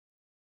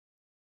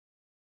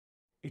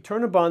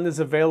EternaBond is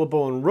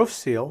available in Roof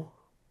Seal.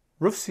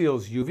 Roof Seal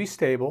is UV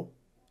stable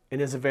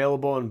and is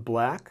available in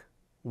black,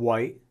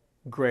 white,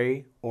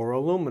 gray, or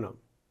aluminum.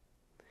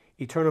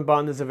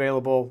 EternaBond is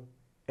available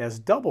as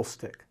double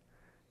stick.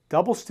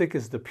 Double stick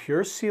is the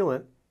pure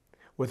sealant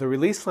with a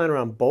release liner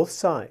on both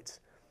sides.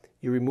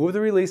 You remove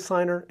the release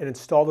liner and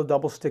install the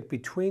double stick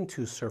between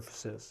two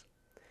surfaces.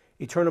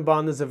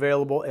 EternaBond is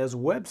available as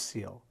web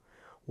seal.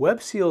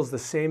 Web seal is the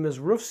same as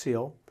roof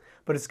seal,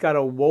 but it's got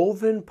a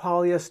woven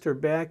polyester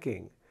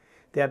backing.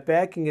 That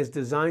backing is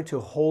designed to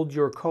hold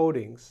your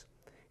coatings.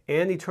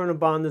 And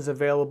EternaBond is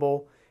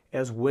available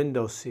as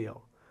window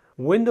seal.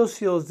 Window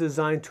seal is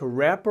designed to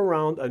wrap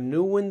around a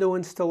new window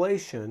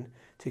installation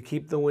to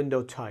keep the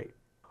window tight.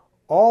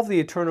 All of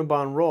the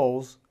EternaBond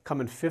rolls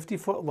come in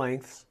 50-foot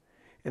lengths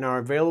and are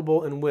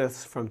available in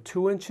widths from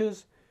 2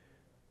 inches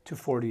to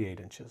 48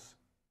 inches.